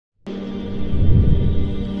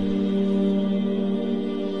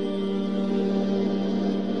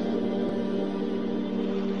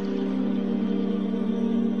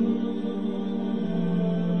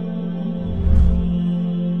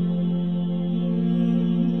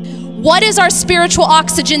What is our spiritual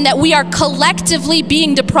oxygen that we are collectively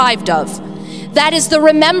being deprived of? That is the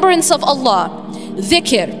remembrance of Allah,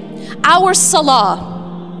 dhikr, our salah.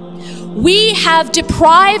 We have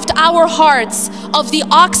deprived our hearts of the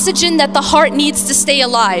oxygen that the heart needs to stay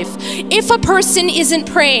alive. If a person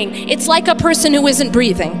isn't praying, it's like a person who isn't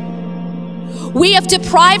breathing. We have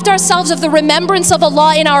deprived ourselves of the remembrance of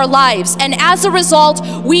Allah in our lives, and as a result,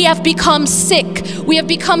 we have become sick. We have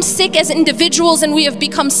become sick as individuals, and we have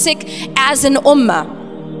become sick as an ummah.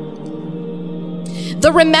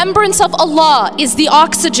 The remembrance of Allah is the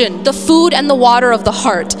oxygen, the food and the water of the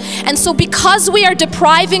heart. And so because we are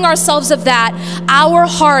depriving ourselves of that, our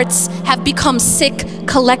hearts have become sick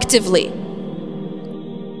collectively.